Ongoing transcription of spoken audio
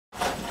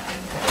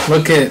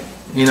Look at,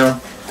 you know,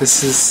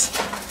 this is.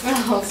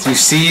 Do you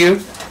see you?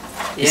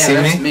 You Yeah, see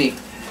that's me? me.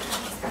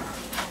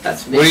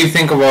 That's me. What do you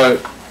think about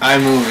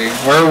iMovie?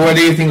 Or what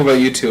do you think about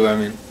YouTube? I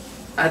mean,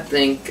 I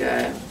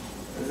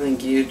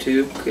think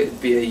YouTube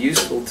could be a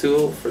useful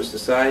tool for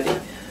society,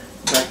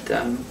 but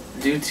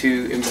due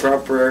to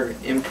improper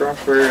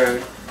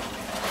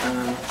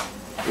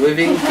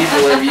living,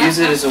 people have used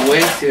it as a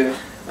way to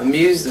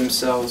amuse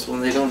themselves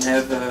when they don't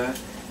have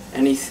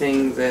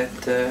anything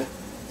that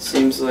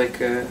seems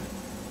like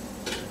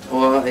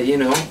well, you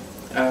know,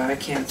 I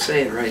can't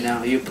say it right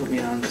now. You put me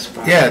on the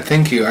spot. yeah,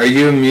 thank you. Are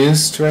you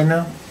amused right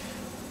now?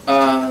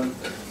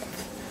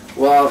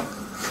 Well,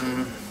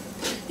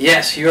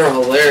 yes, you're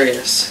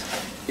hilarious.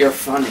 You're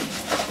funny.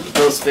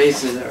 Those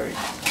faces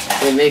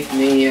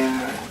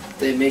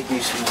they make me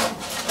smile.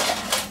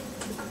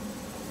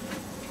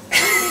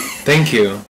 Thank you.